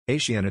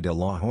Atiana de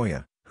la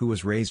Hoya, who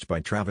was raised by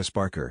Travis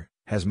Barker,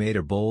 has made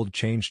a bold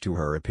change to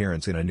her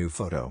appearance in a new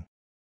photo.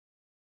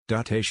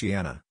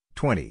 Atiana,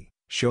 20,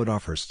 showed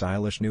off her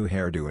stylish new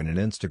hairdo in an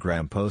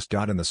Instagram post.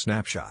 In the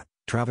snapshot,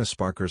 Travis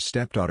Barker's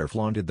stepdaughter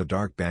flaunted the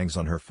dark bangs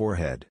on her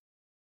forehead.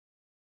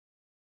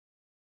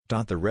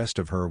 The rest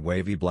of her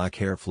wavy black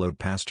hair flowed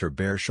past her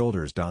bare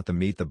shoulders. The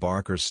Meet the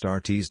Barkers star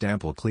teased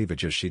ample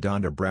cleavage as she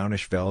donned a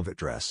brownish velvet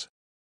dress.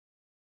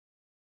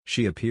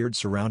 She appeared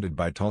surrounded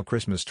by tall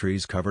Christmas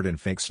trees covered in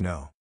fake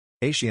snow.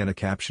 Atiana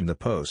captioned the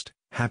post,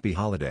 "Happy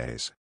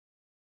Holidays."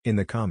 In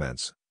the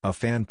comments, a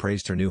fan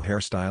praised her new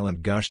hairstyle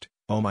and gushed,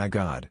 "Oh my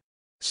god.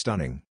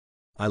 Stunning.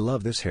 I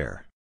love this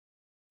hair."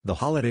 The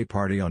holiday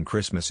party on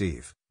Christmas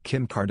Eve,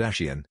 Kim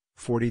Kardashian,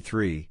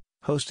 43,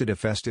 hosted a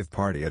festive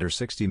party at her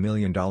 $60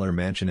 million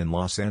mansion in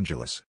Los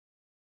Angeles.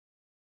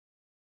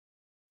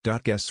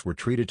 Guests were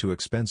treated to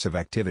expensive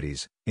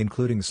activities,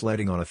 including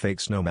sledding on a fake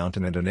snow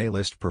mountain and an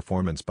A-list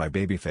performance by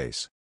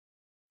Babyface.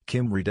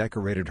 Kim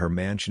redecorated her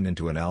mansion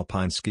into an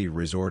alpine ski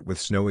resort with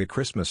snowy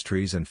Christmas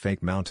trees and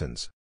fake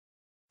mountains.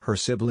 Her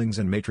siblings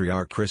and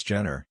matriarch Kris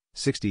Jenner,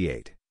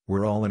 68,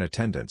 were all in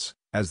attendance,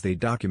 as they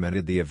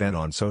documented the event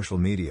on social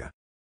media.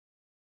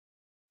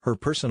 Her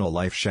personal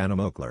life: Shanna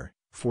Moakler,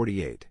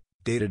 48,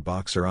 dated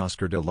boxer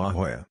Oscar de la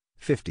Hoya,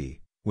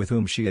 50, with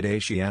whom she had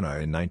Atiana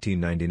in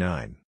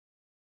 1999.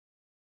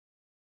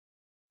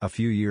 A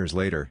few years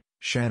later,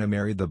 Shanna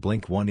married the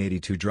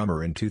Blink-182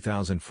 drummer in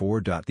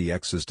 2004. The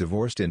exes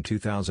divorced in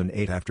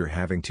 2008 after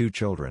having 2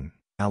 children,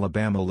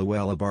 Alabama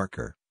Luella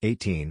Barker,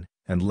 18,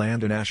 and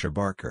Landon Asher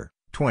Barker,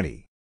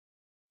 20.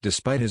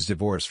 Despite his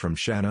divorce from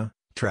Shanna,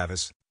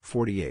 Travis,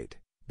 48,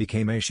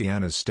 became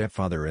Atiana's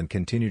stepfather and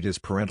continued his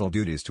parental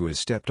duties to his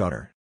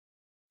stepdaughter.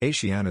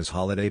 Atiana's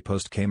holiday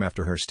post came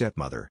after her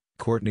stepmother,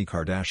 Kourtney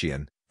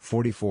Kardashian,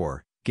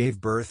 44, gave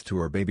birth to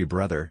her baby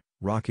brother,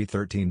 Rocky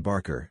 13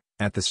 Barker,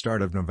 at the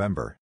start of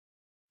November.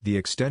 The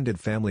extended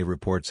family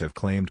reports have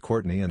claimed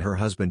Kourtney and her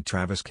husband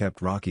Travis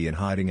kept Rocky in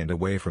hiding and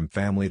away from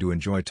family to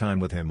enjoy time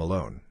with him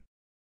alone.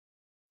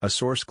 A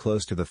source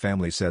close to the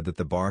family said that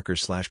the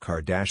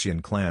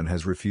Barker/Kardashian clan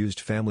has refused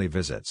family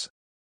visits.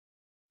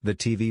 The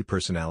TV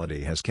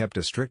personality has kept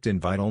a strict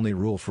invite-only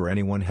rule for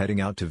anyone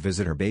heading out to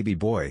visit her baby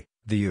boy,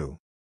 the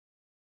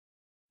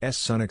U.S.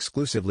 son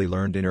exclusively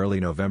learned in early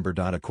November.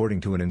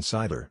 According to an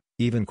insider,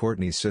 even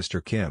Kourtney's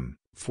sister Kim,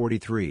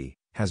 43,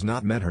 has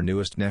not met her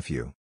newest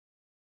nephew.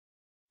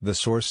 The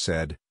source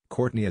said,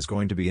 Kourtney is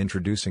going to be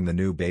introducing the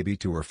new baby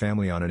to her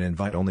family on an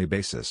invite-only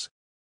basis.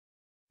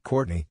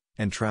 Kourtney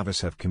and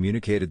Travis have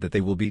communicated that they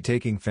will be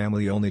taking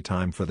family-only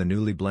time for the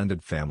newly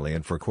blended family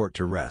and for Kourt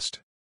to rest.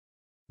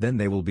 Then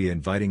they will be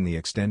inviting the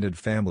extended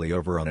family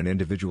over on an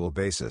individual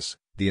basis,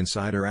 the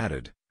insider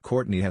added.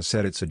 Kourtney has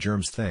said it's a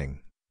germs thing,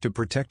 to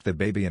protect the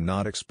baby and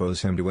not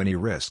expose him to any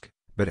risk,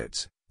 but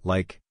it's,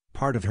 like,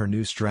 part of her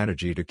new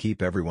strategy to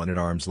keep everyone at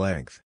arm's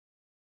length.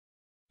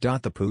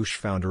 The Poosh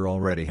founder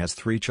already has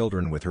 3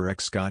 children with her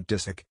ex Scott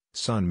Disick,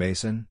 son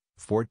Mason,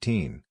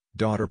 14,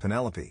 daughter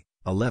Penelope,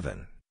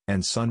 11,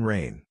 and son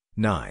Rain,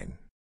 9.